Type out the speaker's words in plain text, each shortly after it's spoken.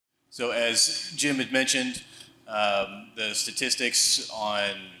So as Jim had mentioned, the statistics on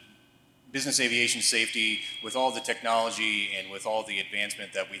business aviation safety, with all the technology and with all the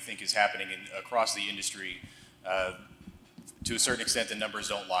advancement that we think is happening across the industry, to a certain extent the numbers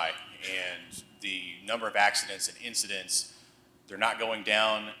don't lie. And the number of accidents and incidents, they're not going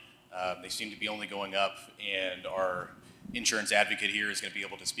down. They seem to be only going up, and our insurance advocate here is going to be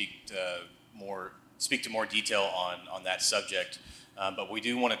able to speak to more detail on that subject. But we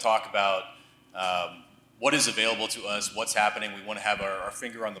do want to talk about what is available to us, what's happening. We want to have our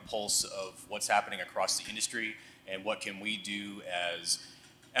finger on the pulse of what's happening across the industry, and what can we do as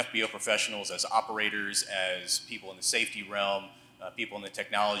FBO professionals, as operators, as people in the safety realm, people in the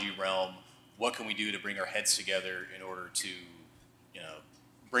technology realm. What can we do to bring our heads together in order to,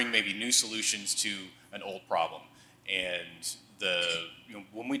 bring maybe new solutions to an old problem? And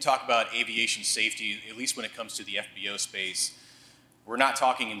when we talk about aviation safety, at least when it comes to the FBO space, we're not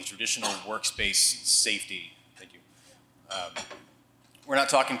talking in the traditional workspace safety. Thank you. We're not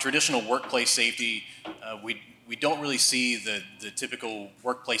talking traditional workplace safety. We don't really see the typical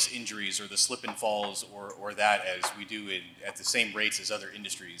workplace injuries or the slip and falls or that as we do at the same rates as other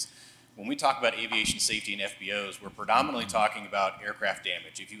industries. When we talk about aviation safety and FBOs, we're predominantly talking about aircraft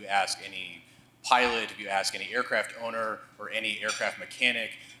damage. If you ask any pilot, if you ask any aircraft owner or any aircraft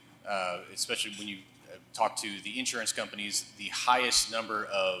mechanic, especially when you talk to the insurance companies, the highest number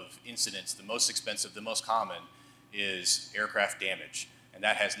of incidents, the most expensive, the most common, is aircraft damage, and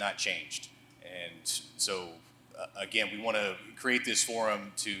that has not changed. And so, again, we want to create this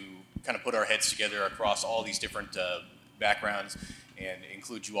forum to kind of put our heads together across all these different backgrounds and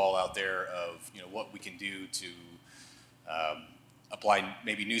include you all out there of what we can do to apply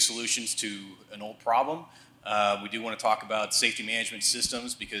maybe new solutions to an old problem. We do want to talk about safety management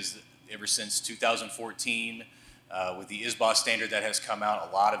systems, because ever since 2014, with the ISBOS standard that has come out,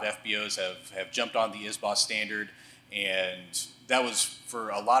 a lot of FBOs have jumped on the ISBOS standard, and that was, for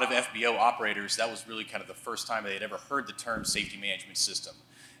a lot of FBO operators, that was really kind of the first time they had ever heard the term safety management system.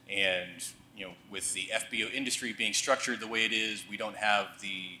 And with the FBO industry being structured the way it is, we don't have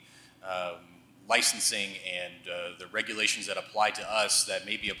the licensing and the regulations that apply to us that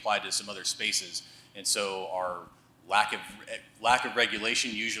may be applied to some other spaces. And so our lack of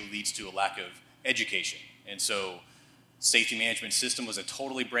regulation usually leads to a lack of education. And so safety management system was a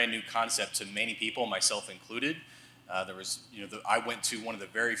totally brand new concept to many people, myself included. I went to one of the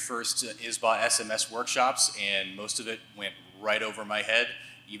very first ISBA SMS workshops, and most of it went right over my head.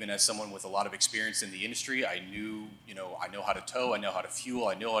 Even as someone with a lot of experience in the industry, I knew, I know how to tow, I know how to fuel,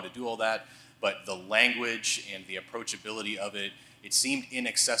 I know how to do all that, but the language and the approachability of it, it seemed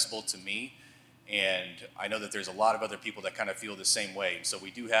inaccessible to me. And I know that there's a lot of other people that kind of feel the same way. So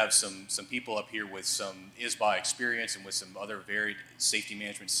we do have some people up here with some ISBA experience and with some other varied safety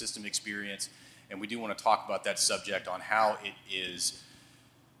management system experience. And we do want to talk about that subject on how it is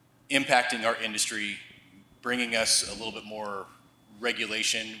impacting our industry, bringing us a little bit more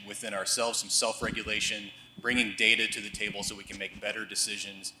regulation within ourselves, some self-regulation, bringing data to the table so we can make better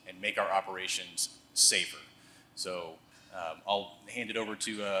decisions and make our operations safer. So I'll hand it over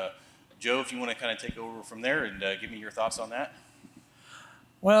to Joe, if you want to kind of take over from there and give me your thoughts on that.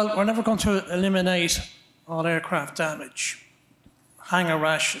 Well, we're never going to eliminate all aircraft damage, hangar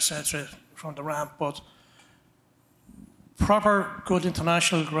rash, etc. from the ramp, but proper, good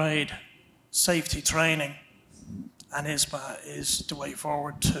international grade safety training and ISBA is the way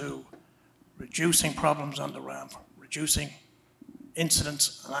forward to reducing problems on the ramp, reducing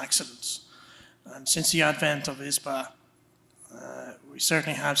incidents and accidents. And since the advent of ISBA, we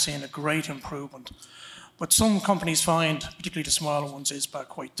certainly have seen a great improvement. But some companies find, particularly the smaller ones, ISBA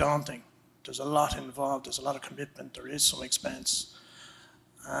quite daunting. There's a lot involved, there's a lot of commitment, there is some expense.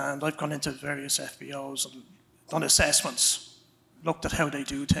 And I've gone into various FBOs and done assessments, looked at how they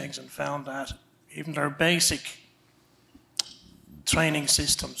do things and found that even their basic training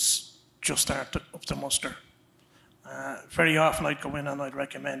systems just aren't up to muster. Very often I'd go in and I'd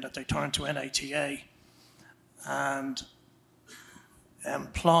recommend that they turn to NATA and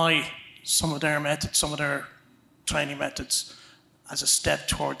employ some of their methods, some of their training methods as a step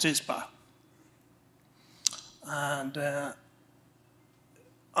towards ISBA. And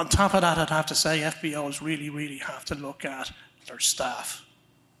on top of that, I'd have to say FBOs really have to look at their staff.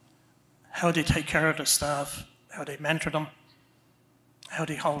 How they take care of the staff, how they mentor them, how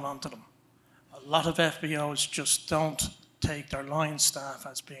they hold on to them. A lot of FBOs just don't take their line staff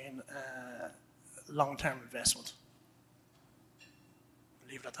as being a long-term investment. I'll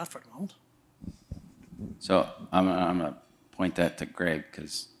leave it at that for the moment. So I'm going to point that to Greg,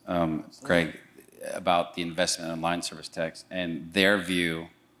 because Greg, about the investment in line service techs and their view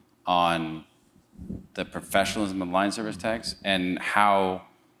on the professionalism of line service tags and how,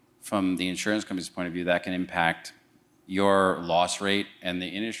 from the insurance company's point of view, that can impact your loss rate and the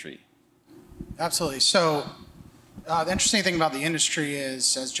industry? Absolutely. So the interesting thing about the industry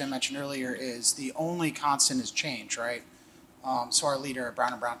is, as Jim mentioned earlier, is the only constant is change, right? So our leader at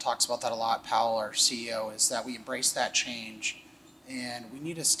Brown & Brown talks about that a lot. Powell, our CEO, is that we embrace that change and we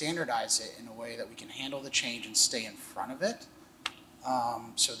need to standardize it in a way that we can handle the change and stay in front of it,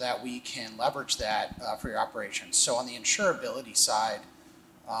 so that we can leverage that for your operations. So on the insurability side,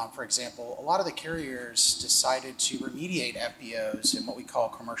 for example, a lot of the carriers decided to remediate FBOs in what we call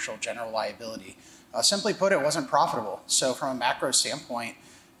commercial general liability. Simply put, it wasn't profitable. So from a macro standpoint,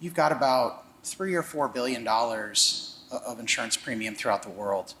 you've got about $3 or $4 billion of insurance premium throughout the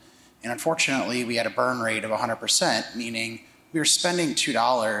world. And unfortunately, we had a burn rate of 100%, meaning we were spending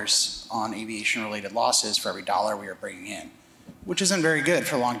 $2 on aviation-related losses for every dollar we were bringing in, which isn't very good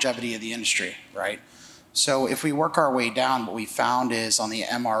for longevity of the industry, right? So if we work our way down, what we found is on the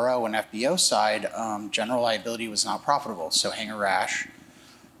MRO and FBO side, general liability was not profitable. So hangar rash,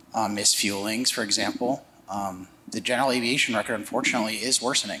 misfuelings, for example. The general aviation record, unfortunately, is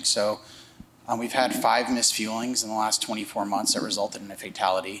worsening. So we've had 5 misfuelings in the last 24 months that resulted in a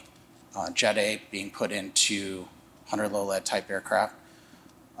fatality. Jet A being put into 100 low lead type aircraft.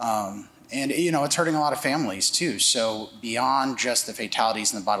 And you know, it's hurting a lot of families too. So beyond just the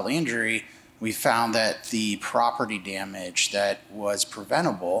fatalities and the bodily injury, we found that the property damage that was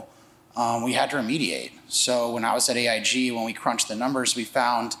preventable, we had to remediate. So when I was at AIG, when we crunched the numbers, we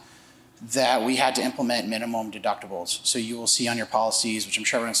found that we had to implement minimum deductibles. So you will see on your policies, which I'm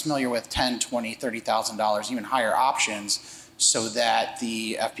sure everyone's familiar with, $10,000, $20,000, $30,000, even higher options, so that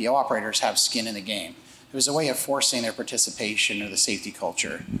the FBO operators have skin in the game. It was a way of forcing their participation in the safety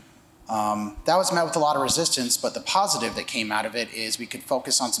culture. That was met with a lot of resistance, but the positive that came out of it is we could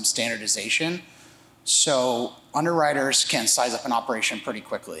focus on some standardization. So underwriters can size up an operation pretty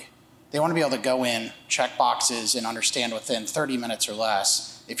quickly. They want to be able to go in, check boxes, and understand within 30 minutes or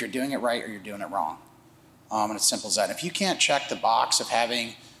less if you're doing it right or you're doing it wrong. And it's simple as that. If you can't check the box of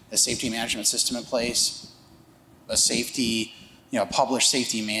having a safety management system in place, a safety, published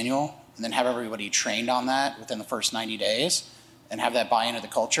safety manual, and then have everybody trained on that within the first 90 days and have that buy into the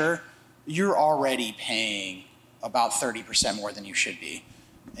culture, you're already paying about 30% more than you should be.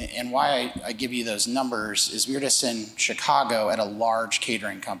 And why I give you those numbers is we were just in Chicago at a large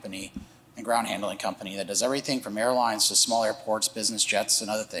catering company and ground handling company that does everything from airlines to small airports, business jets, and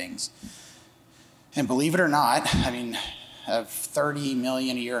other things. And believe it or not, of $30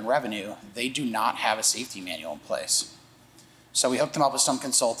 million a year in revenue, they do not have a safety manual in place. So we hooked them up with some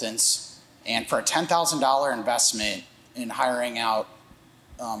consultants, and for a $10,000 investment in hiring out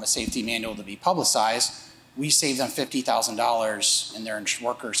a safety manual to be publicized, we saved them $50,000 in their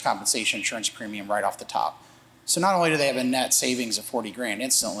workers' compensation insurance premium right off the top. So not only do they have a net savings of 40 grand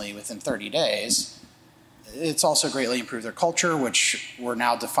instantly within 30 days, it's also greatly improved their culture, which we're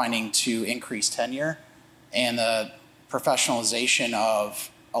now defining to increase tenure and the professionalization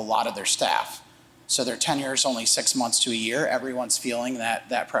of a lot of their staff. So their tenure is only 6 months to a year. Everyone's feeling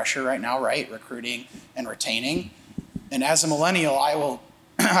that pressure right now, right? Recruiting and retaining. And as a millennial, I will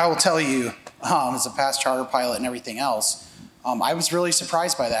tell you, as a past charter pilot and everything else, I was really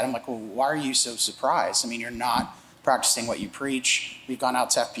surprised by that. I'm like, well, why are you so surprised? You're not practicing what you preach. We've gone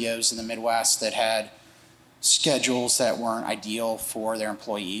out to FBOs in the Midwest that had schedules that weren't ideal for their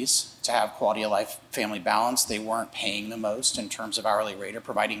employees to have quality of life, family balance. They weren't paying the most in terms of hourly rate or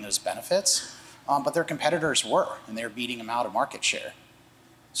providing those benefits, but their competitors were, and they were beating them out of market share.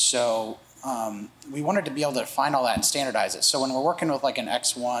 So we wanted to be able to find all that and standardize it. So when we're working with like an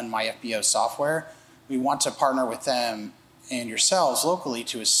X-1 MyFBO software, we want to partner with them and yourselves locally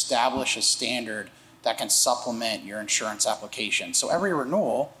to establish a standard that can supplement your insurance application. So every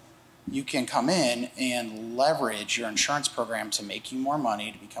renewal, you can come in and leverage your insurance program to make you more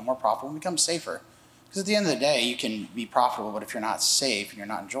money, to become more profitable, and become safer. Because at the end of the day, you can be profitable, but if you're not safe and you're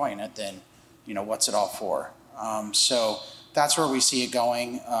not enjoying it, then what's it all for? So that's where we see it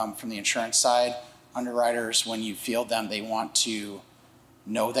going from the insurance side. Underwriters, when you field them, they want to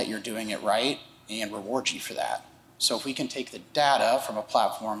know that you're doing it right and reward you for that. So if we can take the data from a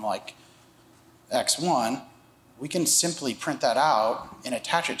platform like X-1, we can simply print that out and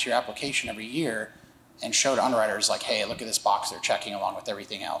attach it to your application every year and show to underwriters like, hey, look at this box they're checking along with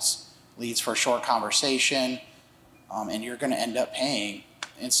everything else. Leads for a short conversation, and you're going to end up paying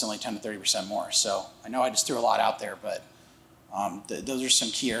instantly 10 to 30% more. So I know I just threw a lot out there, but those are some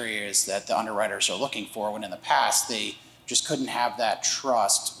key areas that the underwriters are looking for, when in the past they just couldn't have that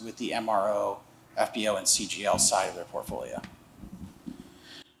trust with the MRO, FBO, and CGL side of their portfolio.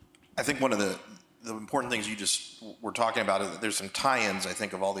 I think one of the important things you just were talking about is that there's some tie-ins, I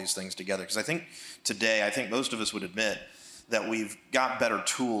think, of all these things together. Because I think today, I think most of us would admit that we've got better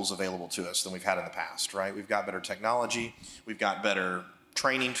tools available to us than we've had in the past, right? We've got better technology. We've got better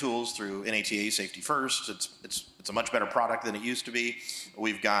training tools through NATA Safety First. It's a much better product than it used to be.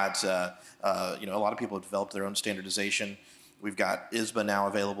 We've got, a lot of people have developed their own standardization. We've got ISBA now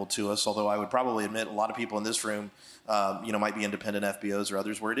available to us, although I would probably admit a lot of people in this room, might be independent FBOs or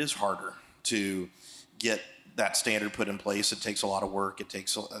others where it is harder to get that standard put in place. It takes a lot of work.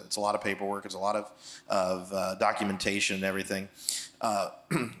 It's a lot of paperwork. It's a lot of documentation and everything.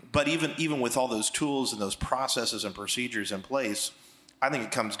 But even with all those tools and those processes and procedures in place, I think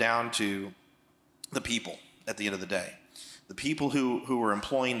it comes down to the people at the end of the day. The people who are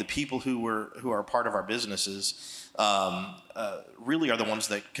employing, the people who are part of our businesses, really are the ones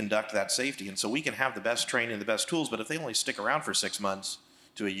that conduct that safety. And so we can have the best training and the best tools, but if they only stick around for 6 months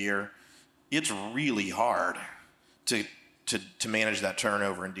to a year, it's really hard to manage that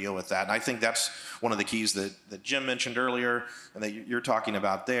turnover and deal with that. And I think that's one of the keys that Jim mentioned earlier and that you're talking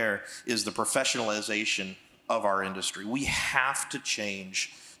about there is the professionalization of our industry. We have to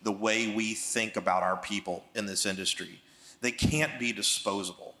change the way we think about our people in this industry. They can't be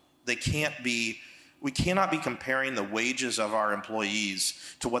disposable. We cannot be comparing the wages of our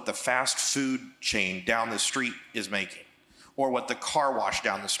employees to what the fast food chain down the street is making or what the car wash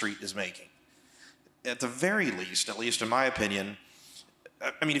down the street is making. At the very least, at least in my opinion,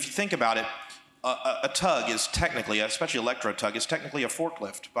 I mean, if you think about it, a tug is technically, especially electro tug, is technically a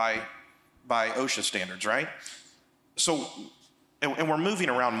forklift by OSHA standards, right? So, and we're moving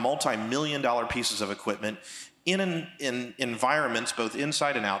around multi-million-dollar pieces of equipment in environments both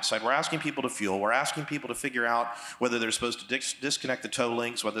inside and outside. We're asking people to fuel. We're asking people to figure out whether they're supposed to disconnect the tow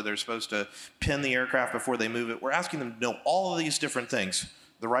links, whether they're supposed to pin the aircraft before they move it. We're asking them to know all of these different things.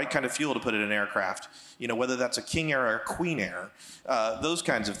 The right kind of fuel to put in an aircraft, whether that's a King Air or a Queen Air, those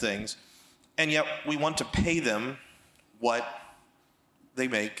kinds of things. And yet we want to pay them what they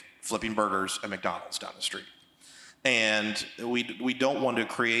make flipping burgers at McDonald's down the street. And we don't want to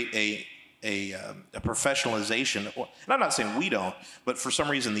create a professionalization, and I'm not saying we don't, but for some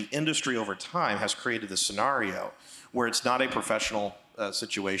reason the industry over time has created this scenario where it's not a professional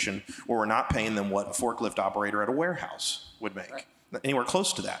situation where we're not paying them what a forklift operator at a warehouse would make. Right. Anywhere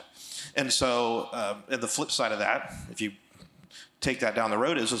close to that. And so, and the flip side of that, if you take that down the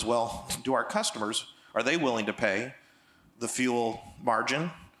road is as well, do our customers, are they willing to pay the fuel margin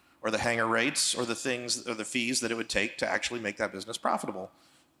or the hangar rates or the things or the fees that it would take to actually make that business profitable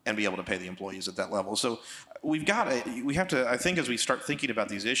and be able to pay the employees at that level? So we have to, I think as we start thinking about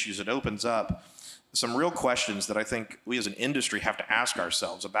these issues, it opens up some real questions that I think we as an industry have to ask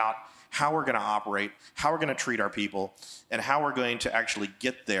ourselves about how we're going to operate, how we're going to treat our people, and how we're going to actually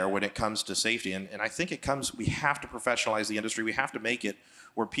get there when it comes to safety. And I think we have to professionalize the industry. We have to make it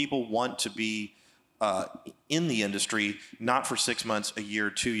where people want to be in the industry, not for 6 months, a year,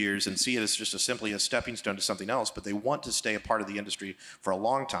 2 years, and see it as just simply a stepping stone to something else, but they want to stay a part of the industry for a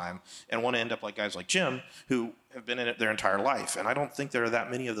long time and want to end up like guys like Jim who have been in it their entire life. And I don't think there are that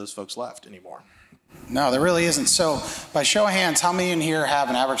many of those folks left anymore. No, there really isn't. So by show of hands, how many in here have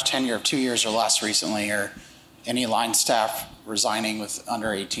an average tenure of 2 years or less recently, or any line staff resigning with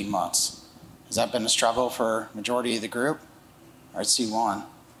under 18 months? Has that been a struggle for majority of the group? All right, C1.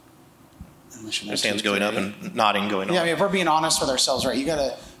 There's hands going up and nodding going on. Yeah, I mean, if we're being honest with ourselves, right, you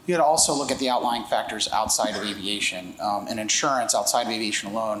gotta also look at the outlying factors outside of aviation. And insurance outside of aviation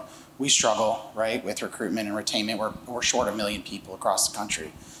alone, we struggle, right, with recruitment and retainment. We're short 1 million people across the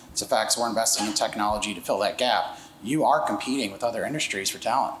country. It's a fact, so we're investing in technology to fill that gap. You are competing with other industries for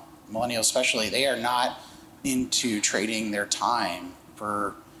talent. Millennials especially, they are not into trading their time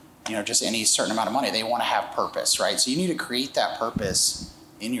for just any certain amount of money. They want to have purpose, right? So you need to create that purpose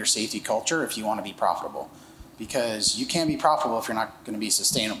in your safety culture if you want to be profitable, because you can't be profitable if you're not going to be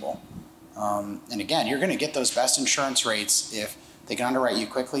sustainable. And again, you're going to get those best insurance rates if they can underwrite you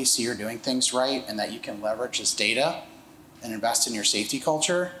quickly, see you're doing things right, and that you can leverage this data and invest in your safety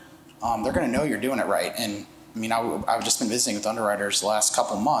culture. They're going to know you're doing it right. And I mean, I've just been visiting with underwriters the last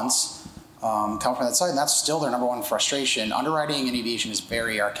couple months, coming from that side, and that's still their number one frustration. Underwriting in aviation is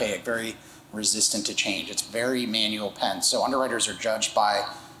very archaic, very resistant to change. It's very manual pen. So underwriters are judged by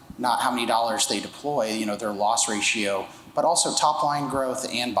not how many dollars they deploy, their loss ratio, but also top line growth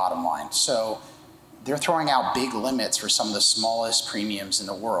and bottom line. So they're throwing out big limits for some of the smallest premiums in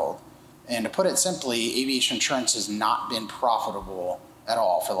the world. And to put it simply, aviation insurance has not been profitable at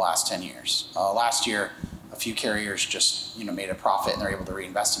all for the last 10 years. Last year, a few carriers just made a profit and they're able to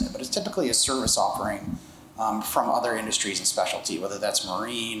reinvest in it. But it's typically a service offering from other industries and specialty, whether that's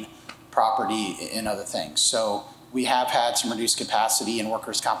marine, property, and other things. So we have had some reduced capacity in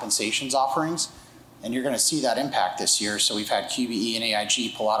workers' compensations offerings, and you're going to see that impact this year. So we've had QBE and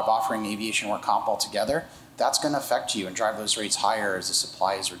AIG pull out of offering aviation work comp altogether. That's going to affect you and drive those rates higher as the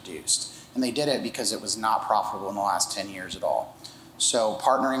supply is reduced. And they did it because it was not profitable in the last 10 years at all. So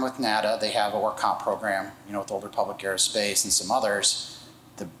partnering with NATA, they have a work comp program, with Old Republic Aerospace and some others.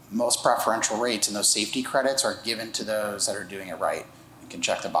 The most preferential rates and those safety credits are given to those that are doing it right. You can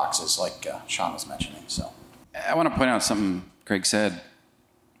check the boxes like Sean was mentioning. So I want to point out something Craig said.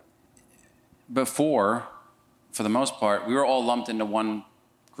 Before, for the most part, we were all lumped into one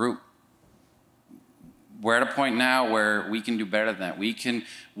group. We're at a point now where we can do better than that.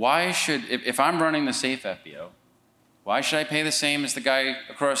 If I'm running the safe FBO, why should I pay the same as the guy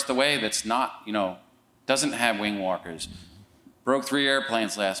across the way that's not, doesn't have wing walkers, broke 3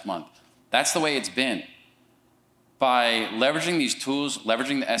 airplanes last month? That's the way it's been. By leveraging these tools,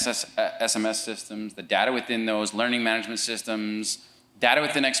 leveraging the SMS systems, the data within those, learning management systems, data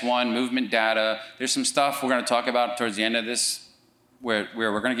within X-1, movement data, there's some stuff we're going to talk about towards the end of this where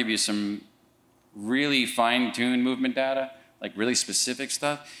we're going to give you some really fine-tuned movement data, like really specific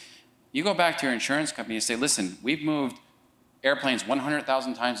stuff. You go back to your insurance company and say, listen, we've moved airplanes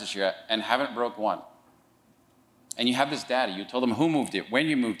 100,000 times this year and haven't broke one. And you have this data. You told them who moved it, when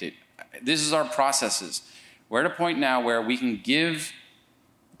you moved it. This is our processes. We're at a point now where we can give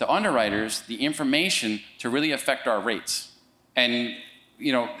the underwriters the information to really affect our rates. And,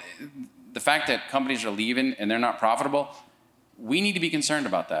 the fact that companies are leaving and they're not profitable, we need to be concerned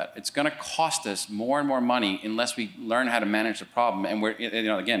about that. It's going to cost us more and more money unless we learn how to manage the problem. And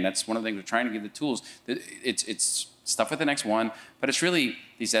again, that's one of the things we're trying to give the tools. It's stuff with the X-1, but it's really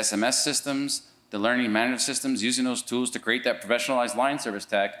these SMS systems, the learning management systems, using those tools to create that professionalized line service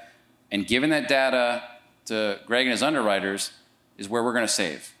tech, and giving that data to Greg and his underwriters is where we're going to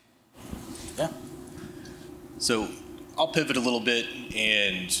save. yeah. So I'll pivot a little bit,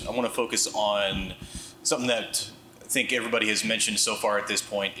 and I want to focus on something that I think everybody has mentioned so far at this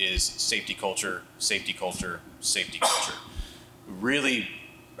point is safety culture, safety culture, safety culture. Really,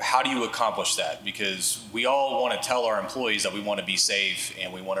 how do you accomplish that? Because we all want to tell our employees that we want to be safe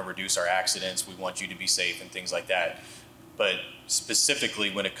and we want to reduce our accidents, we want you to be safe and things like that. But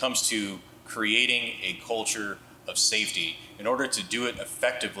specifically when it comes to creating a culture of safety, in order to do it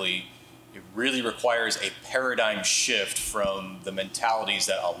effectively, it really requires a paradigm shift from the mentalities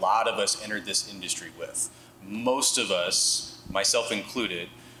that a lot of us entered this industry with. Most of us, myself included,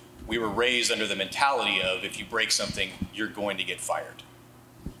 we were raised under the mentality of if you break something, you're going to get fired.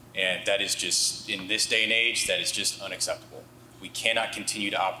 And that is just, in this day and age, that is just unacceptable. We cannot continue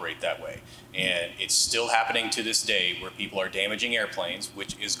to operate that way. And it's still happening to this day where people are damaging airplanes,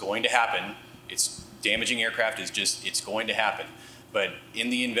 which is going to happen. It's damaging aircraft is just, it's going to happen. But in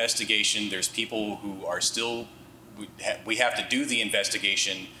the investigation, there's people who are still, we have to do the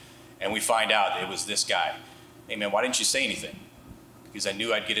investigation and we find out it was this guy. Hey man, why didn't you say anything? Because I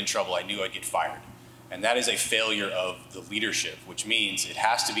knew I'd get in trouble, I knew I'd get fired. And that is a failure of the leadership, which means it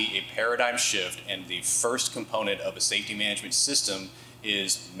has to be a paradigm shift, and the first component of a safety management system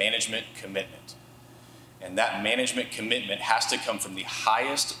is management commitment. And that management commitment has to come from the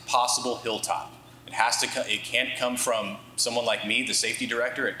highest possible hilltop. It can't come from someone like me, the safety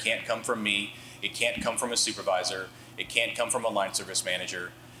director. It can't come from me. It can't come from a supervisor. It can't come from a line service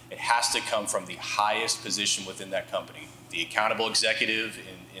manager. It has to come from the highest position within that company. The accountable executive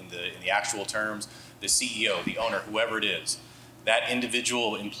in the actual terms, the CEO, the owner, whoever it is. That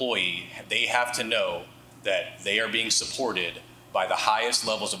individual employee, they have to know that they are being supported by the highest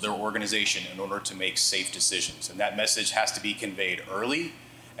levels of their organization in order to make safe decisions. And that message has to be conveyed early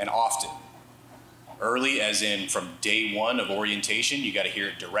and often. Early as in from day one of orientation, you got to hear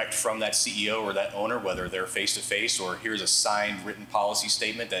it direct from that CEO or that owner, whether they're face-to-face or here's a signed written policy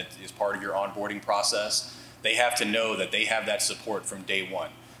statement that is part of your onboarding process. They have to know that they have that support from day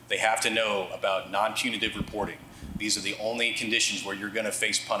one. They have to know about non-punitive reporting. These are the only conditions where you're going to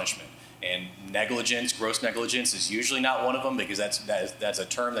face punishment. And negligence, gross negligence, is usually not one of them because that's a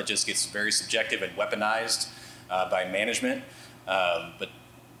term that just gets very subjective and weaponized by management. But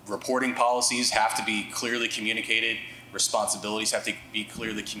reporting policies have to be clearly communicated. Responsibilities have to be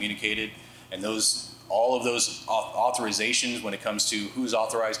clearly communicated. And all of those authorizations when it comes to who's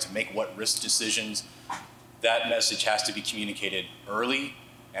authorized to make what risk decisions, that message has to be communicated early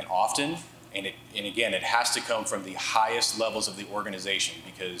and often. And again, it has to come from the highest levels of the organization,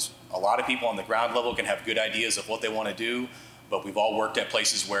 because a lot of people on the ground level can have good ideas of what they want to do, but we've all worked at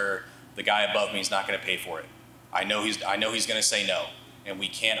places where the guy above me is not going to pay for it. I know he's going to say no, and we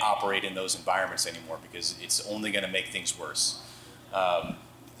can't operate in those environments anymore because it's only going to make things worse.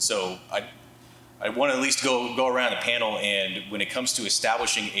 So I want to at least go around the panel, and when it comes to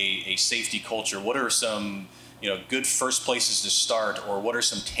establishing a safety culture, what are some good first places to start, or what are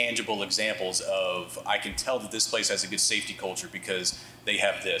some tangible examples of, I can tell that this place has a good safety culture because they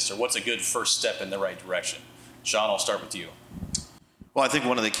have this, or what's a good first step in the right direction? Sean, I'll start with you. Well, I think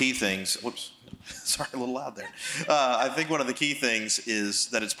one of the key things, whoops, sorry, a little loud there. I think one of the key things is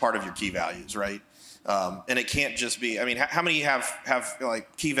that it's part of your key values, right? And it can't just be, I mean, how many have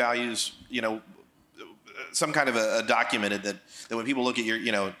like key values, some kind of a documented that when people look at your,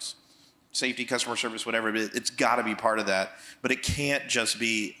 it's safety, customer service, whatever, it's got to be part of that. But it can't just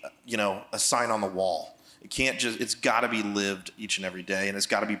be, a sign on the wall. It can't just, it's got to be lived each and every day, and it's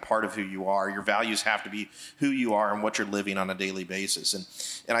got to be part of who you are. Your values have to be who you are and what you're living on a daily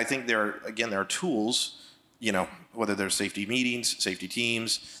basis. And I think there are tools, whether they're safety meetings, safety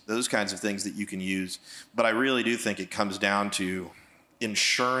teams, those kinds of things that you can use. But I really do think it comes down to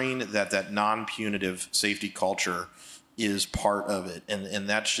ensuring that non-punitive safety culture is part of it, and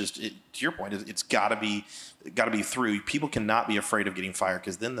that's just it, to your point. It's got to be through. People cannot be afraid of getting fired,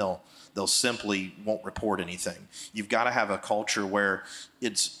 because then they'll simply won't report anything. You've got to have a culture where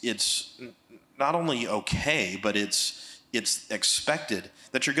it's not only okay, but it's expected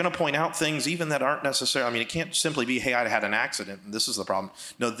that you're going to point out things even that aren't necessary. I mean, it can't simply be, hey, I had an accident and this is the problem.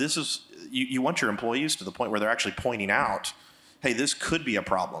 No, this is you want your employees to the point where they're actually pointing out, hey, this could be a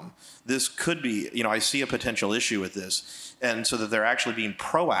problem. This could be, I see a potential issue with this. And so that they're actually being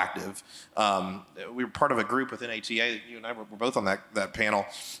proactive. We were part of a group within NATA. You and I were both on that panel.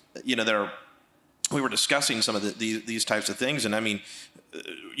 We were discussing some of these types of things. And I mean,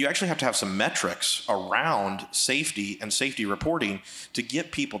 you actually have to have some metrics around safety and safety reporting to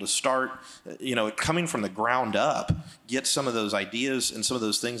get people to start, coming from the ground up, get some of those ideas and some of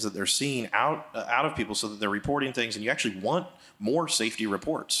those things that they're seeing out of people, so that they're reporting things, and you actually want more safety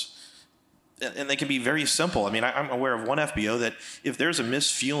reports. And they can be very simple. I mean, I'm aware of one FBO that if there's a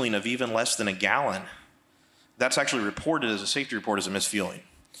misfueling of even less than a gallon, that's actually reported as a safety report as a misfueling.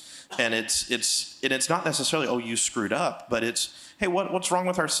 And it's not necessarily, oh, you screwed up, but it's, hey, what's wrong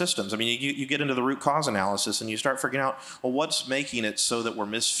with our systems? I mean, you get into the root cause analysis, and you start figuring out, well, what's making it so that we're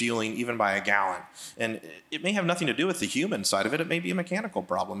misfueling even by a gallon? And it may have nothing to do with the human side of it. It may be a mechanical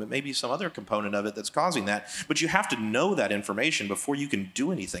problem. It may be some other component of it that's causing that. But you have to know that information before you can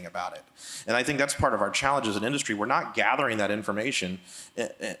do anything about it. And I think that's part of our challenge as an industry. We're not gathering that information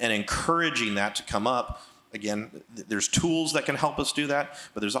and encouraging that to come up. Again, there's tools that can help us do that,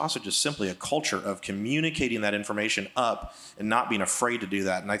 but there's also just simply a culture of communicating that information up and not being afraid to do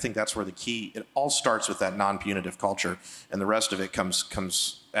that. And I think that's where it all starts with that non-punitive culture, and the rest of it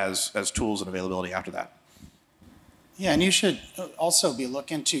comes as tools and availability after that. Yeah, and you should also be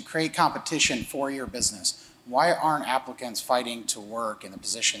looking to create competition for your business. Why aren't applicants fighting to work in the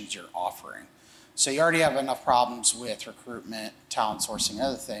positions you're offering? So you already have enough problems with recruitment, talent sourcing, and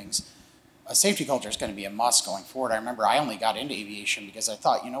other things. A safety culture is going to be a must going forward. I remember I only got into aviation because I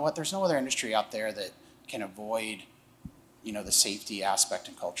thought, there's no other industry out there that can avoid, the safety aspect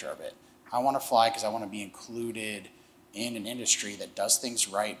and culture of it. I want to fly because I want to be included in an industry that does things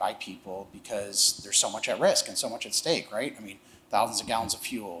right by people, because there's so much at risk and so much at stake, right? I mean, thousands of gallons of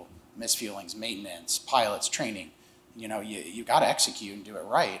fuel, misfuelings, maintenance, pilots, training. You got to execute and do it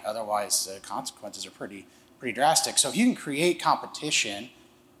right. Otherwise, the consequences are pretty drastic. So if you can create competition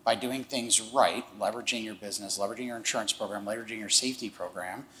by doing things right, leveraging your business, leveraging your insurance program, leveraging your safety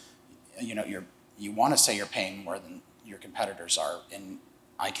program, you want to say you're paying more than your competitors are, and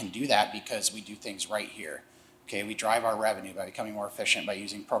I can do that because we do things right here. Okay, we drive our revenue by becoming more efficient by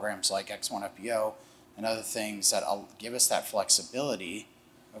using programs like X-1 FBO and other things that give us that flexibility.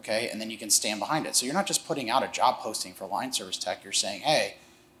 Okay, and then you can stand behind it. So you're not just putting out a job posting for line service tech. You're saying, hey,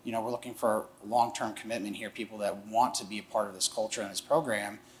 we're looking for long-term commitment here, people that want to be a part of this culture and this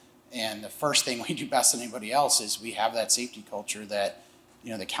program. And the first thing we do best than anybody else is we have that safety culture that,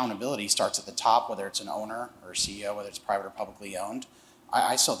 the accountability starts at the top, whether it's an owner or a CEO, whether it's private or publicly owned.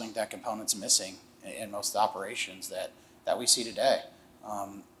 I still think that component's missing in most of the operations that we see today.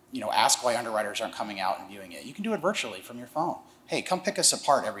 Ask why underwriters aren't coming out and viewing it. You can do it virtually from your phone. Hey, come pick us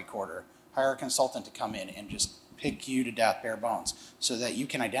apart every quarter. Hire a consultant to come in and just pick you to death, bare bones, so that you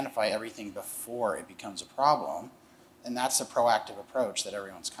can identify everything before it becomes a problem. And that's the proactive approach that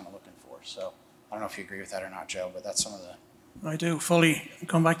everyone's kind of looking for. So I don't know if you agree with that or not, Joe, but that's some of the... I do fully.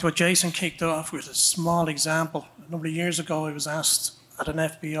 Come back to what Jason kicked off with, a small example. A number of years ago, I was asked at an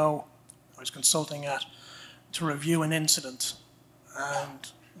FBO I was consulting at to review an incident.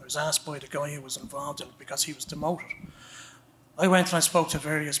 And I was asked by the guy who was involved in it because he was demoted. I went and I spoke to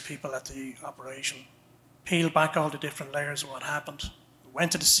various people at the operation, peeled back all the different layers of what happened,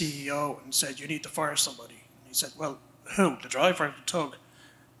 went to the CEO and said, you need to fire somebody. And he said, well, who? The driver of the tug.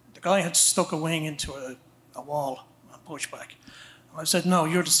 The guy had stuck a wing into a wall on pushback. And I said, no,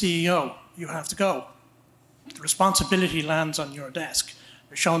 you're the CEO. You have to go. The responsibility lands on your desk.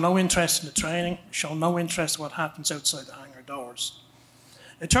 You show no interest in the training. You show no interest in what happens outside the hangar doors.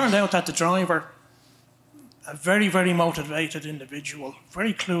 It turned out that the driver, a very, very motivated individual,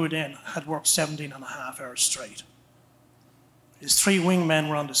 very clued in, had worked 17 and a half hours straight. His 3 wingmen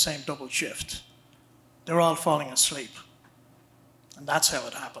were on the same double shift. They were all falling asleep. And that's how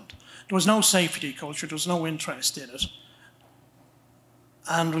it happened. There was no safety culture. There was no interest in it.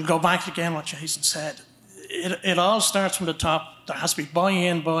 And we'll go back again what Jason said. It all starts from the top. There has to be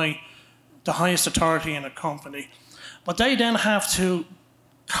buy-in by the highest authority in a company. But they then have to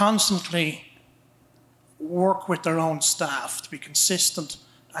constantly work with their own staff to be consistent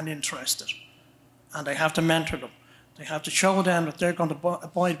and interested. And they have to mentor them. They have to show them that they're going to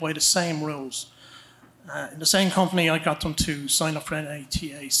abide by the same rules. In the same company, I got them to sign up for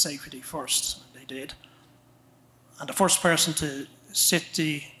NATA safety first. They did. And the first person to sit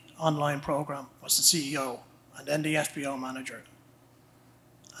the online program was the CEO and then the FBO manager.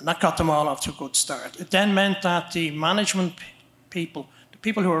 And that got them all off to a good start. It then meant that the management people, the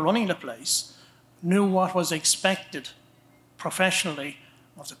people who were running the place, knew what was expected professionally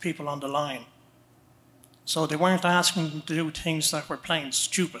of the people on the line. So they weren't asking them to do things that were plain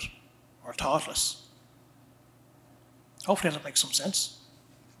stupid or thoughtless. Hopefully that makes some sense.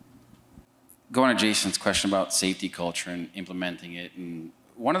 Going to Jason's question about safety culture and implementing it, and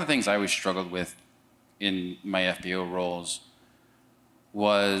one of the things I always struggled with in my FBO roles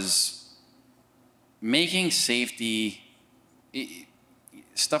was making safety,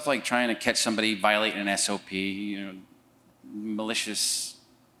 stuff like trying to catch somebody violating an SOP, malicious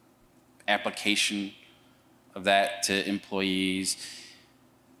application of that to employees.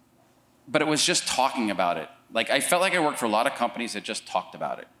 But it was just talking about it. Like, I felt like I worked for a lot of companies that just talked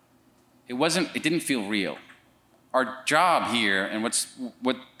about it. It didn't feel real. Our job here and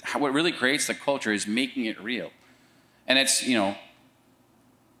what really creates the culture is making it real. And it's,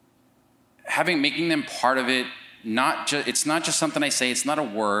 making them part of it. It's not just something I say, it's not a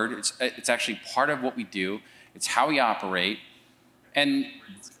word, it's actually part of what we do. It's how we operate. And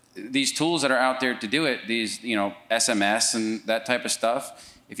these tools that are out there to do it, these, SMS and that type of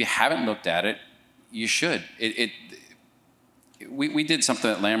stuff, if you haven't looked at it, you should. We did something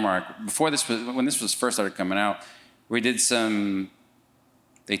at Landmark when this was first started coming out. We did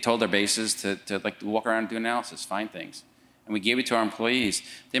they told their bases to walk around and do analysis, find things. And we gave it to our employees.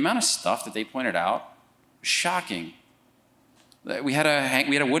 The amount of stuff that they pointed out was shocking. We had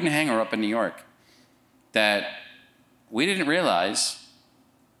a wooden hangar up in New York that we didn't realize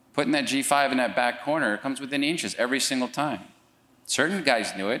putting that G5 in that back corner comes within inches every single time. Certain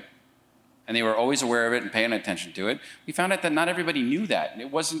guys knew it, and they were always aware of it and paying attention to it. We found out that not everybody knew that. And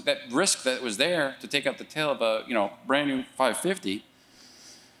it wasn't that risk that was there to take out the tail of a brand new 550.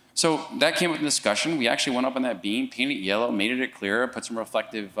 So that came up in discussion. We actually went up on that beam, painted it yellow, made it clearer, put some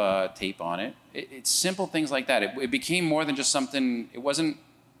reflective tape on it. It's simple things like that. It became more than just something. It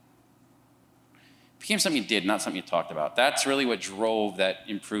became something you did, not something you talked about. That's really what drove that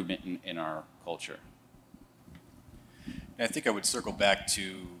improvement in our culture. And I think I would circle back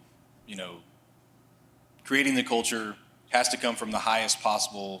to, creating the culture has to come from the highest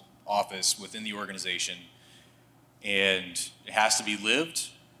possible office within the organization, and it has to be lived.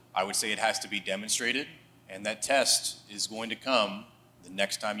 I would say it has to be demonstrated, and that test is going to come the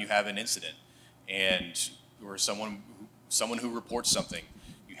next time you have an incident, or someone who reports something.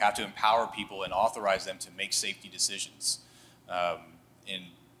 You have to empower people and authorize them to make safety decisions. And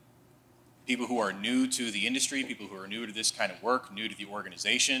people who are new to the industry, people who are new to this kind of work, new to the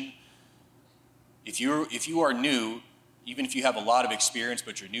organization, if you are new, even if you have a lot of experience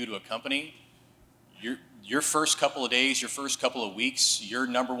but you're new to a company, your first couple of days, your first couple of weeks, your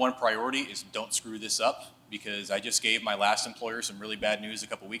number one priority is don't screw this up, because I just gave my last employer some really bad news a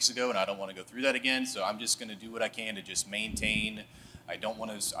couple weeks ago and I don't want to go through that again, so I'm just going to do what I can to just maintain. I don't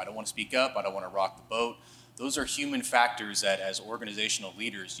want to speak up, I don't want to rock the boat. Those are human factors that as organizational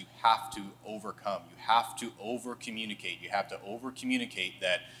leaders you have to overcome. You have to over-communicate. You have to over-communicate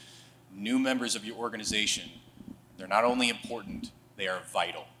that new members of your organization, they're not only important, they are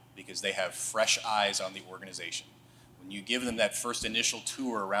vital, because they have fresh eyes on the organization. When you give them that first initial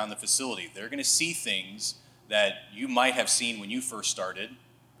tour around the facility, they're going to see things that you might have seen when you first started,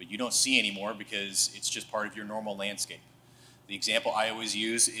 but you don't see anymore because it's just part of your normal landscape. The example I always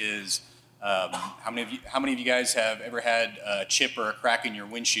use is, how many of you guys have ever had a chip or a crack in your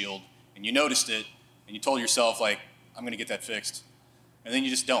windshield and you noticed it and you told yourself, like, I'm going to get that fixed? and then you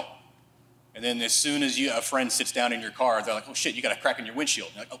just don't. And then as soon as a friend sits down in your car, they're like, oh shit, you got a crack in your windshield.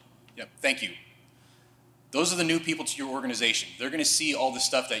 And you're like, oh, yeah, thank you. Those are the new people to your organization. They're going to see all the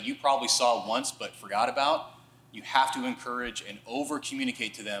stuff that you probably saw once but forgot about. You have to encourage and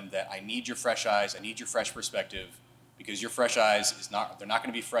over-communicate to them that I need your fresh eyes, I need your fresh perspective, because your fresh eyes they're not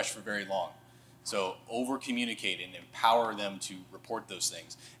going to be fresh for very long. So over-communicate and empower them to report those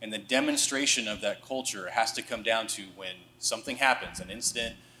things. And the demonstration of that culture has to come down to when something happens, an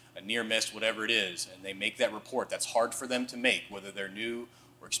incident, a near miss, whatever it is, and they make that report. That's hard for them to make, whether they're new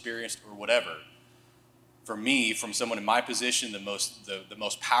or experienced or whatever. For me, from someone in my position, the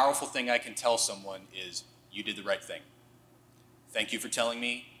most powerful thing I can tell someone is, you did the right thing. Thank you for telling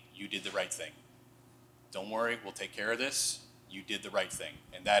me you did the right thing. Don't worry, we'll take care of this. You did the right thing.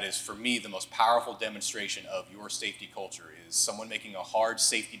 And that is, for me, the most powerful demonstration of your safety culture is someone making a hard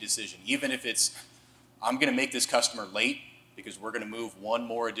safety decision. Even if it's, I'm going to make this customer late because we're going to move one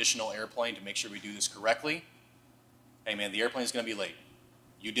more additional airplane to make sure we do this correctly. Hey man, the airplane's going to be late.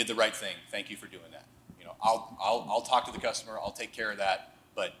 You did the right thing. Thank you for doing that. You know, I'll talk to the customer. I'll take care of that.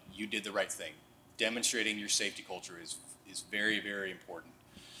 But you did the right thing. Demonstrating your safety culture is very, very important.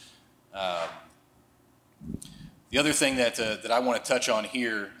 The other thing that I want to touch on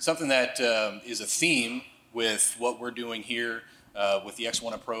here, something that is a theme with what we're doing here with the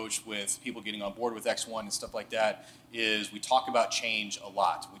X-1 approach, with people getting on board with X-1 and stuff like that, is we talk about change a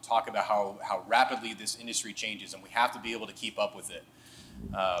lot. We talk about how rapidly this industry changes, and we have to be able to keep up with it.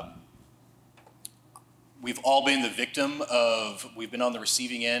 We've all been the victim of, we've been on the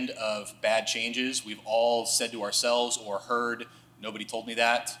receiving end of bad changes. We've all said to ourselves or heard, nobody told me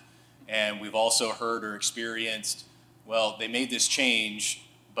that. And we've also heard or experienced, well, they made this change,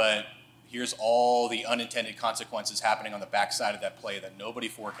 but here's all the unintended consequences happening on the backside of that play that nobody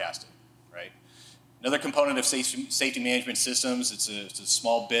forecasted, right? Another component of safety management systems, it's a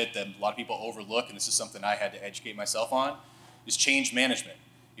small bit that a lot of people overlook, and this is something I had to educate myself on, is change management.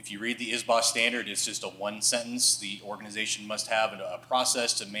 If you read the ISBOS standard, it's just a one sentence. The organization must have a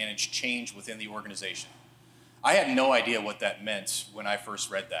process to manage change within the organization. I had no idea what that meant when I first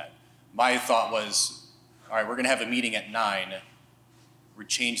read that. My thought was, all right, we're going to have a meeting at 9. We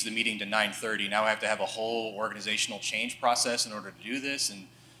changed the meeting to 9:30. Now I have to have a whole organizational change process in order to do this, and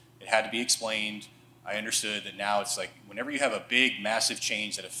it had to be explained. I understood that now it's like whenever you have a big, massive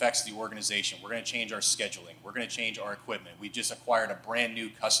change that affects the organization, we're going to change our scheduling. We're going to change our equipment. We just acquired a brand new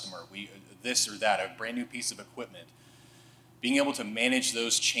customer. This or that, a brand new piece of equipment. Being able to manage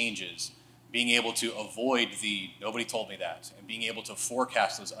those changes, being able to avoid the nobody told me that, and being able to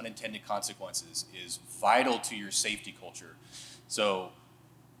forecast those unintended consequences is vital to your safety culture. So,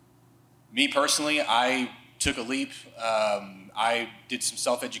 me personally, I took a leap. I did some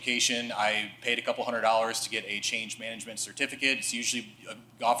self-education. I paid a couple $100s to get a change management certificate. It's usually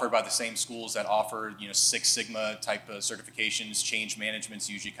offered by the same schools that offer, Six Sigma type of certifications. Change management's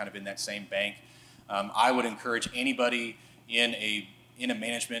usually kind of in that same bank. I would encourage anybody in a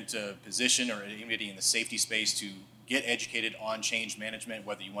management position or anybody in the safety space to get educated on change management,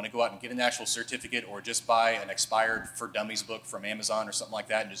 whether you want to go out and get an actual certificate or just buy an expired for dummies book from Amazon or something like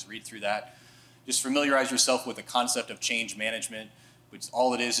that and just read through that. Just familiarize yourself with the concept of change management, which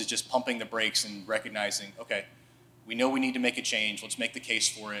all it is just pumping the brakes and recognizing, okay, we know we need to make a change. Let's make the case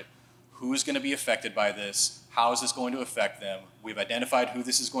for it. Who's going to be affected by this? How is this going to affect them? We've identified who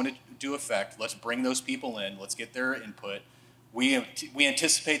this is going to affect. Let's bring those people in. Let's get their input. We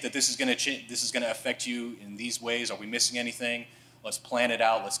anticipate that this is going to affect you in these ways. Are we missing anything? Let's plan it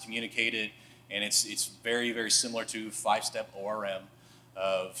out. Let's communicate it. And it's very, very similar to 5-step ORM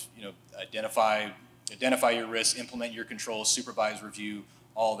of identify your risks, implement your controls, supervise, review,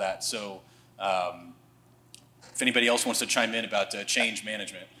 all that. So if anybody else wants to chime in about change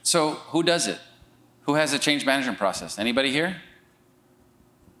management. So who does it? Who has a change management process? Anybody here?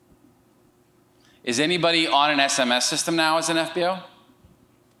 Is anybody on an SMS system now as an FBO?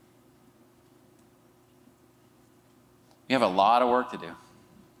 We have a lot of work to do.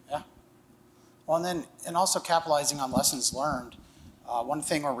 Yeah. Well, and also capitalizing on lessons learned. One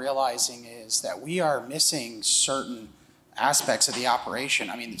thing we're realizing is that we are missing certain aspects of the operation.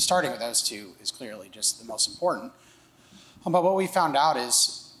 I mean, starting with those two is clearly just the most important. But what we found out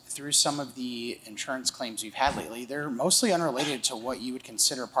is through some of the insurance claims we've had lately, they're mostly unrelated to what you would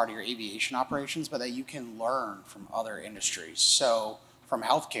consider part of your aviation operations, but that you can learn from other industries. So from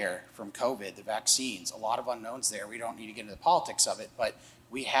healthcare, from COVID, the vaccines, a lot of unknowns there. We don't need to get into the politics of it, but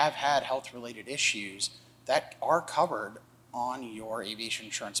we have had health-related issues that are covered on your aviation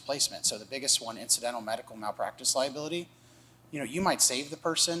insurance placement. So the biggest one, incidental medical malpractice liability. You might save the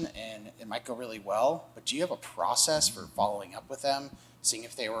person and it might go really well, but do you have a process for following up with them seeing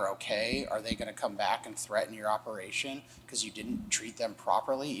if they were okay. Are they going to come back and threaten your operation because you didn't treat them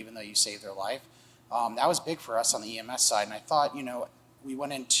properly, even though you saved their life? That was big for us on the EMS side. And I thought, you know, we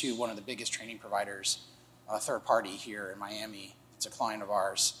went into one of the biggest training providers, a third party here in Miami. It's a client of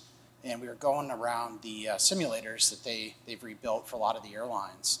ours. And we were going around the simulators that they've rebuilt for a lot of the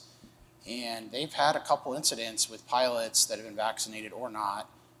airlines. And they've had a couple incidents with pilots that have been vaccinated or not,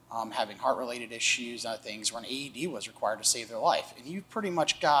 having heart-related issues and other things where an AED was required to save their life. And you pretty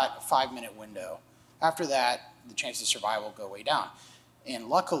much got a 5-minute window. After that, the chances of survival go way down. And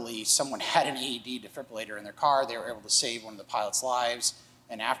luckily, someone had an AED defibrillator in their car. They were able to save one of the pilot's lives.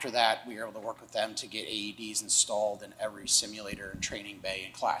 And after that, we were able to work with them to get AEDs installed in every simulator and training bay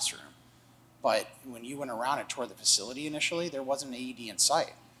and classroom. But when you went around and toured the facility initially, there wasn't an AED in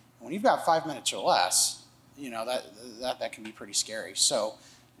sight. And when you've got 5 minutes or less, you know, that can be pretty scary. So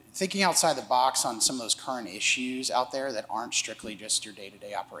thinking outside the box on some of those current issues out there that aren't strictly just your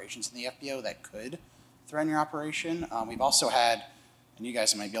day-to-day operations in the FBO that could threaten your operation. We've also had, and you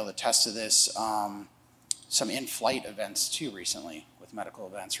guys might be able to attest to this, some in-flight events too recently with medical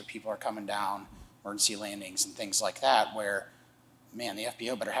events where people are coming down, emergency landings and things like that where, man, the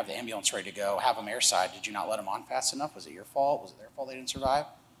FBO better have the ambulance ready to go, have them airside. Did you not let them on fast enough? Was it your fault? Was it their fault they didn't survive?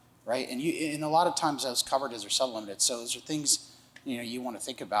 Right? And a lot of times those covered as they're sublimited. So those are things, you know, you want to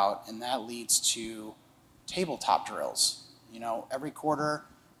think about, and that leads to tabletop drills. You know, every quarter,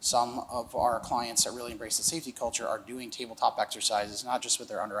 some of our clients that really embrace the safety culture are doing tabletop exercises, not just with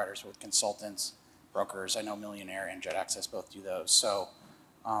their underwriters, but with consultants, brokers. I know Millionaire and Jet Access both do those. So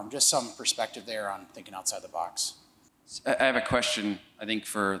just some perspective there on thinking outside the box. I have a question, I think,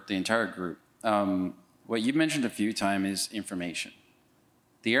 for the entire group. What you mentioned a few times is information.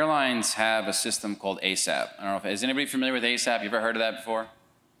 The airlines have a system called ASAP. I don't know if, is anybody familiar with ASAP? You ever heard of that before?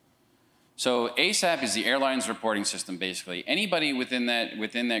 So ASAP is the airline's reporting system, basically. Anybody within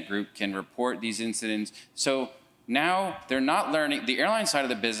that group can report these incidents. So now they're not learning, the airline side of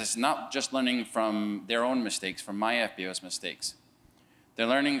the business is not just learning from their own mistakes, from my FBO's mistakes. They're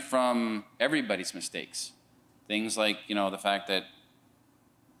learning from everybody's mistakes. Things like, you know, the fact that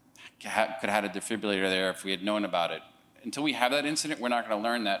could have had a defibrillator there if we had known about it. Until we have that incident, we're not going to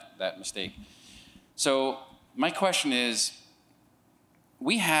learn that mistake. So my question is,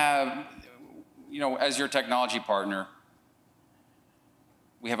 we have, you know, as your technology partner,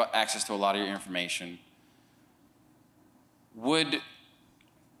 we have access to a lot of your information. Would,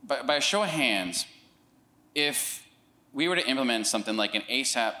 by a show of hands, if we were to implement something like an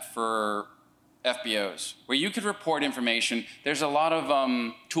ASAP for FBOs, where you could report information, there's a lot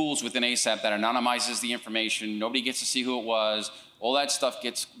of tools within ASAP that anonymizes the information, nobody gets to see who it was, all that stuff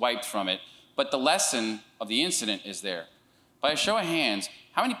gets wiped from it, but the lesson of the incident is there. By a show of hands,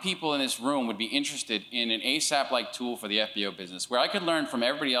 how many people in this room would be interested in an ASAP-like tool for the FBO business, where I could learn from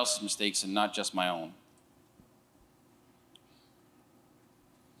everybody else's mistakes and not just my own?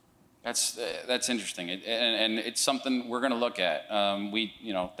 That's interesting, and it's something we're going to look at.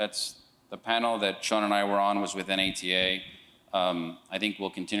 You know, that's the panel that Sean and I were on was with NATA. I think we'll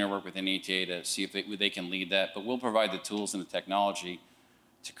continue to work with NATA to see if they can lead that, but we'll provide the tools and the technology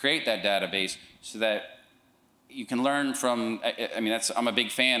to create that database so that you can learn from, I mean, I'm a big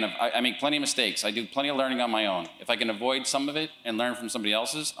fan of, I make plenty of mistakes. I do plenty of learning on my own. If I can avoid some of it and learn from somebody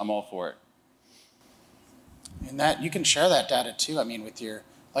else's, I'm all for it. And that, you can share that data too. I mean, with your,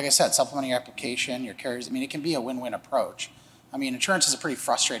 like I said, supplementing your application, your carriers, I mean, it can be a win-win approach. I mean, insurance is a pretty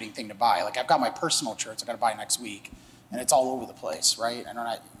frustrating thing to buy. Like, I've got my personal insurance I got to buy next week, and it's all over the place, right? And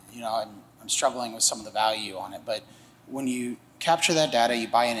I'm struggling with some of the value on it. But when you capture that data, you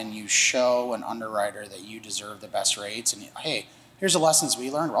buy in and you show an underwriter that you deserve the best rates, and hey, here's the lessons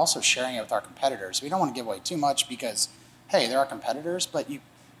we learned. We're also sharing it with our competitors. We don't want to give away too much because, hey, they're our competitors, but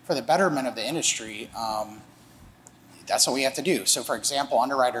for the betterment of the industry, that's what we have to do. So, for example,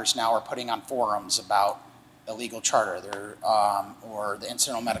 underwriters now are putting on forums about illegal charter or the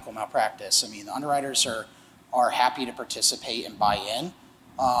incidental medical malpractice. I mean, the underwriters are happy to participate and buy in.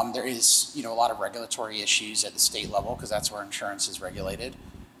 There is, you know, a lot of regulatory issues at the state level because that's where insurance is regulated.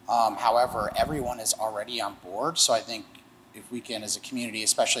 However, everyone is already on board. So I think if we can, as a community,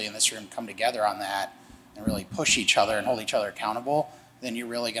 especially in this room, come together on that and really push each other and hold each other accountable, then you're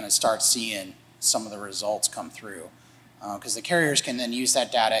really going to start seeing some of the results come through. Because the carriers can then use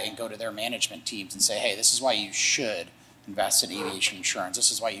that data and go to their management teams and say, hey, this is why you should invest in aviation insurance. This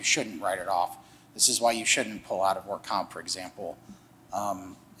is why you shouldn't write it off. This is why you shouldn't pull out of work comp, for example.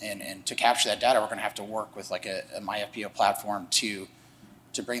 And to capture that data, we're going to have to work with like a MyFBO platform to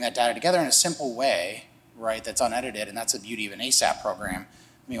bring that data together in a simple way, right, that's unedited. And that's the beauty of an ASAP program.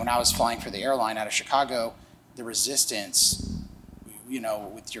 I mean, when I was flying for the airline out of Chicago, the resistance,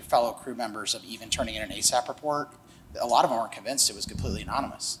 with your fellow crew members of even turning in an ASAP report, a lot of them weren't convinced it was completely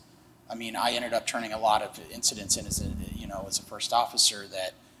anonymous. I mean, I ended up turning a lot of incidents in as a first officer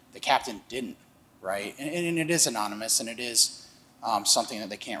that the captain didn't, right? And it is anonymous, and it is something that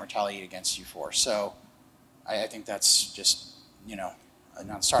they can't retaliate against you for. So I think that's just, a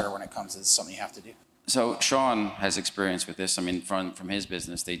non-starter when it comes to something you have to do. So Sean has experience with this. I mean, from his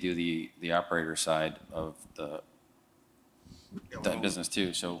business, they do the operator side of the business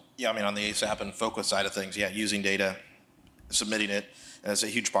too. So Yeah, I mean, on the ASAP and Focus side of things, yeah, using data, submitting it, is a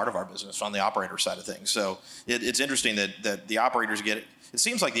huge part of our business on the operator side of things. So it's interesting that the operators get it. It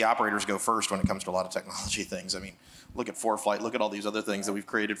seems like the operators go first when it comes to a lot of technology things. I mean, look at ForeFlight, look at all these other things that we've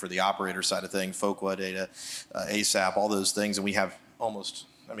created for the operator side of things, FOQA data, ASAP, all those things, and we have almost,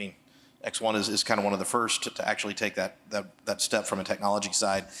 I mean, X-1 is kind of one of the first to actually take that step from a technology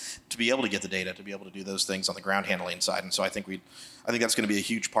side to be able to get the data, to be able to do those things on the ground handling side. And so I think that's going to be a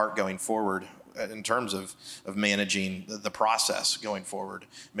huge part going forward in terms of managing the process going forward,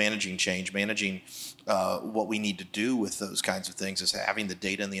 managing change, managing what we need to do with those kinds of things, is having the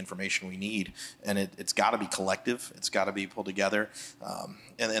data and the information we need. And it's got to be collective. It's got to be pulled together.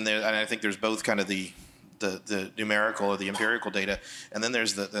 And I think there's both kind of the numerical or the empirical data, and then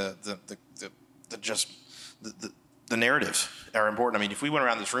there's the narratives are important. I mean, if we went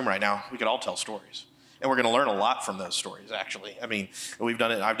around this room right now, we could all tell stories, and we're going to learn a lot from those stories. Actually, I mean, I've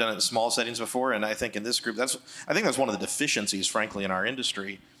done it in small settings before, and I think in this group, I think that's one of the deficiencies, frankly, in our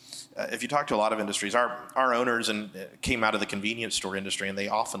industry. If you talk to a lot of industries, our owners came out of the convenience store industry, and they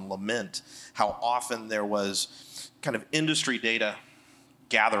often lament how often there was kind of industry data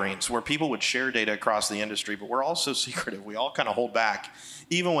gatherings where people would share data across the industry, but we're all so secretive. We all kind of hold back,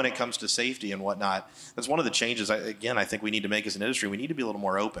 even when it comes to safety and whatnot. That's one of the changes, I think we need to make as an industry. We need to be a little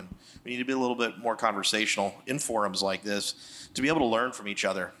more open. We need to be a little bit more conversational in forums like this to be able to learn from each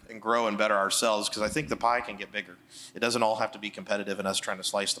other and grow and better ourselves, because I think the pie can get bigger. It doesn't all have to be competitive and us trying to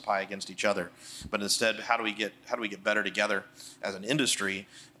slice the pie against each other, but instead, how do we get better together as an industry?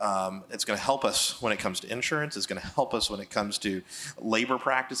 It's going to help us when it comes to insurance. It's going to help us when it comes to labor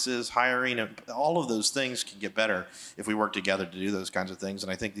practices, hiring, and all of those things can get better if we work together to do those kinds of things.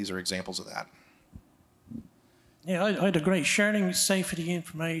 And I think these are examples of that. Yeah, I'd agree. Sharing safety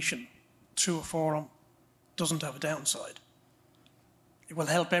information through a forum doesn't have a downside. It will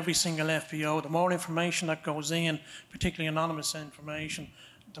help every single FBO. The more information that goes in, particularly anonymous information,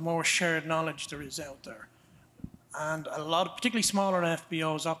 the more shared knowledge there is out there. And a lot of, particularly smaller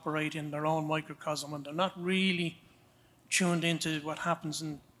FBOs, operate in their own microcosm, and they're not really tuned into what happens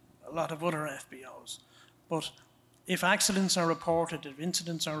in a lot of other FBOs. But if accidents are reported, if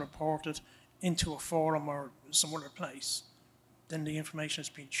incidents are reported into a forum or some other place, then the information is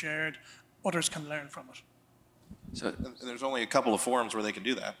being shared. Others can learn from it. So there's only a couple of forums where they can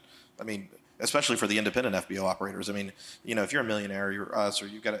do that. I mean, especially for the independent FBO operators. I mean, if you're a Millionaire, you're us, or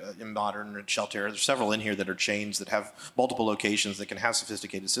you've got a Modern or Shelter, there's several in here that are chains that have multiple locations that can have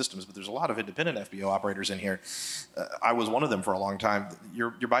sophisticated systems, but there's a lot of independent FBO operators in here. I was one of them for a long time.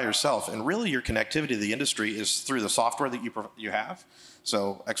 You're by yourself, and really your connectivity to the industry is through the software that you have.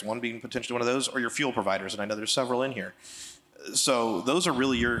 So X-1 being potentially one of those, or your fuel providers, and I know there's several in here. So those are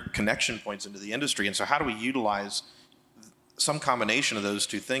really your connection points into the industry. And so how do we utilize some combination of those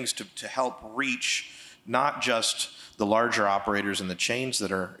two things to help reach not just the larger operators and the chains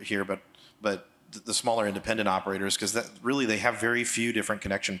that are here, but the smaller independent operators, because that really they have very few different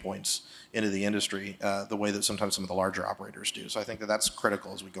connection points into the industry the way that sometimes some of the larger operators do. So I think that's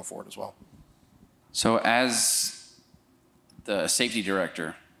critical as we go forward as well. So as the safety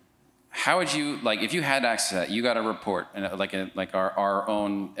director, how would you, if you had access to that, you got a report, like our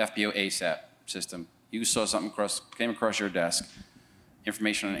own FBO ASAP system, you saw something came across your desk,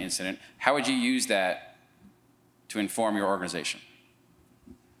 information on an incident, how would you use that to inform your organization?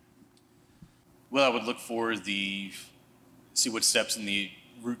 Well, I would look for see what steps in the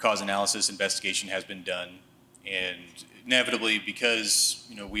root cause analysis investigation has been done, and inevitably, because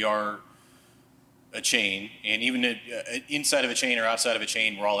we are a chain, and even inside of a chain or outside of a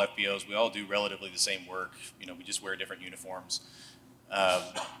chain, we're all FBOs. We all do relatively the same work. We just wear different uniforms.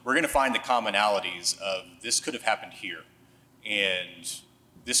 We're going to find the commonalities of this could have happened here, and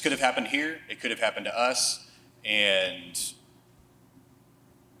this could have happened here. It could have happened to us, and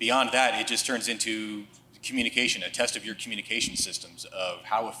beyond that, it just turns into communication, a test of your communication systems, of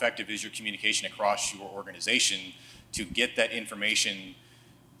how effective is your communication across your organization to get that information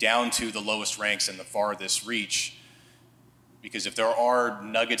down to the lowest ranks and the farthest reach. Because if there are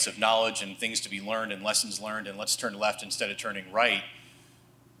nuggets of knowledge and things to be learned and lessons learned, and let's turn left instead of turning right,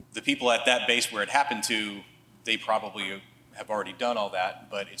 the people at that base where it happened to, they probably have already done all that,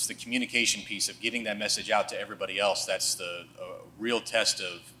 but it's the communication piece of getting that message out to everybody else. That's the real test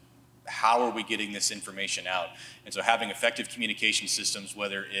of how are we getting this information out. And so having effective communication systems,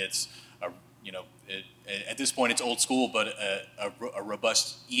 whether it's at this point it's old school, but a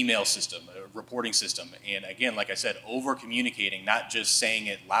robust email system, a reporting system. And again, like I said, over communicating, not just saying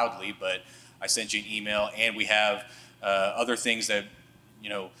it loudly, but I sent you an email, and we have other things that,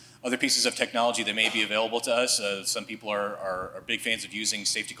 other pieces of technology that may be available to us. Some people are big fans of using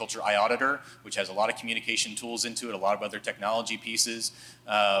Safety Culture iAuditor, which has a lot of communication tools into it, a lot of other technology pieces.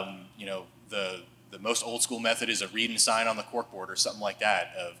 The most old school method is a read and sign on the corkboard or something like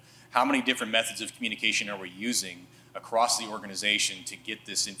that, of how many different methods of communication are we using across the organization to get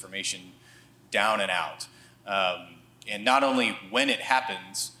this information down and out. And not only when it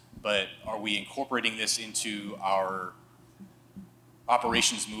happens, but are we incorporating this into our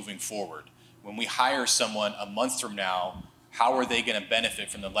operations moving forward? When we hire someone a month from now, how are they going to benefit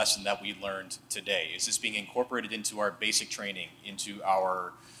from the lesson that we learned today? Is this being incorporated into our basic training, into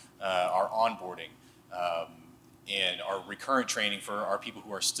our onboarding, and our recurrent training for our people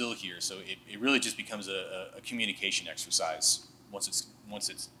who are still here? So it really just becomes a communication exercise once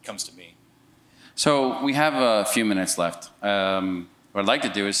it comes to me. So we have a few minutes left. What I'd like to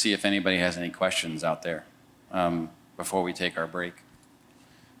do is see if anybody has any questions out there before we take our break.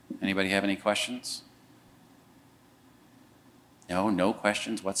 Anybody have any questions? No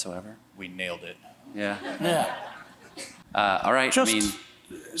questions whatsoever? We nailed it. Yeah. Yeah. All right.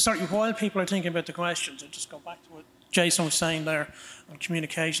 Sorry, while people are thinking about the questions, I'll just go back to what Jason was saying there on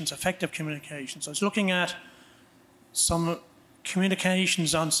communications, effective communications. I was looking at some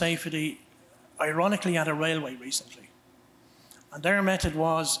communications on safety, ironically, at a railway recently. And their method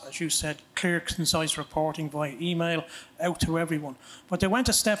was, as you said, clear, concise reporting via email out to everyone. But they went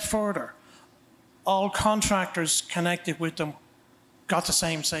a step further. All contractors connected with them got the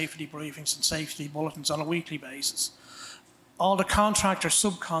same safety briefings and safety bulletins on a weekly basis. All the contractors,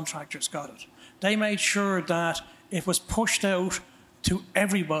 subcontractors got it. They made sure that it was pushed out to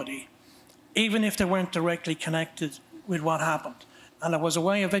everybody, even if they weren't directly connected with what happened. And it was a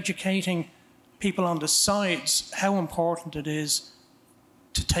way of educating people on the sides how important it is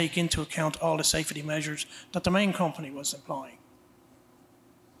to take into account all the safety measures that the main company was employing.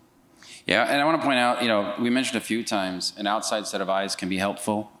 Yeah, and I want to point out, we mentioned a few times an outside set of eyes can be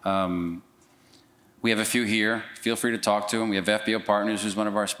helpful. We have a few here. Feel free to talk to them. We have FBO Partners, who's one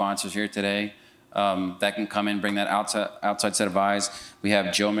of our sponsors here today, that can come in, bring that outside set of eyes. We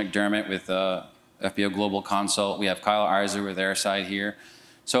have Joe McDermott with FBO Global Consult. We have Kyle Iser with their side here.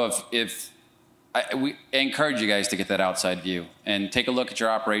 So we encourage you guys to get that outside view and take a look at your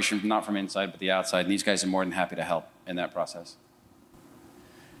operation, not from inside, but the outside. And these guys are more than happy to help in that process.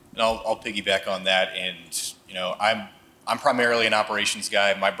 And I'll piggyback on that. And I'm primarily an operations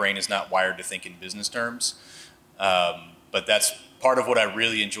guy. My brain is not wired to think in business terms, but that's part of what I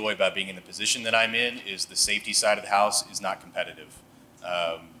really enjoy about being in the position that I'm in. Is the safety side of the house is not competitive.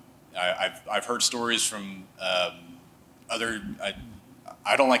 I've heard stories from other.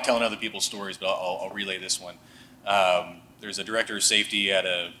 I don't like telling other people's stories, but I'll relay this one. There's a director of safety at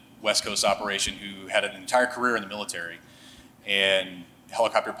a West Coast operation who had an entire career in the military, and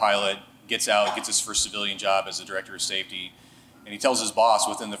helicopter pilot, gets out, gets his first civilian job as a director of safety, and he tells his boss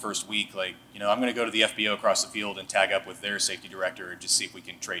within the first week, like, I'm going to go to the FBO across the field and tag up with their safety director and just see if we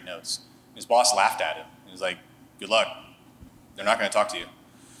can trade notes. And his boss laughed at him. He was like, good luck. They're not going to talk to you.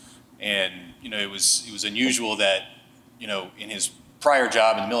 And, it was unusual that, in his prior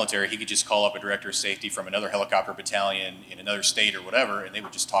job in the military, he could just call up a director of safety from another helicopter battalion in another state or whatever, and they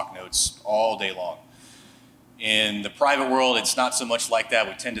would just talk notes all day long. In the private world, it's not so much like that.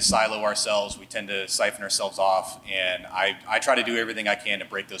 We tend to silo ourselves. We tend to siphon ourselves off. And I try to do everything I can to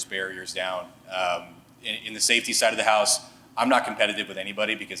break those barriers down. In the safety side of the house, I'm not competitive with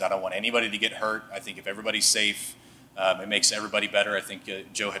anybody because I don't want anybody to get hurt. I think if everybody's safe, it makes everybody better. I think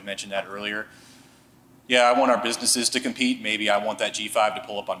Joe had mentioned that earlier. Yeah, I want our businesses to compete. Maybe I want that G5 to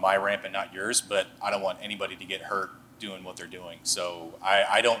pull up on my ramp and not yours, but I don't want anybody to get hurt doing what they're doing. So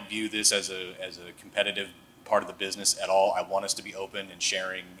I don't view this as a competitive part of the business at all. I want us to be open and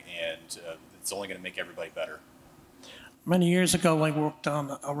sharing, and it's only going to make everybody better. Many years ago, I worked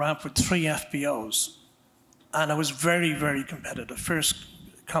on a ramp with 3 FBOs, and it was very, very competitive. First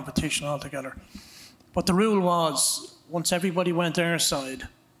competition altogether. But the rule was, once everybody went their side,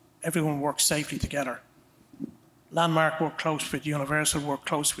 everyone worked safely together. Landmark worked close with Universal, worked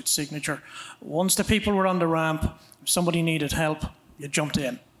close with Signature. Once the people were on the ramp, if somebody needed help, you jumped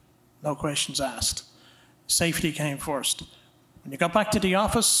in. No questions asked. Safety came first. When you got back to the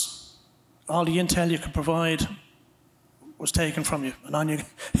office, all the intel you could provide was taken from you, and on you,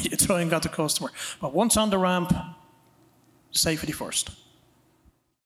 you try and got the customer. But once on the ramp, safety first.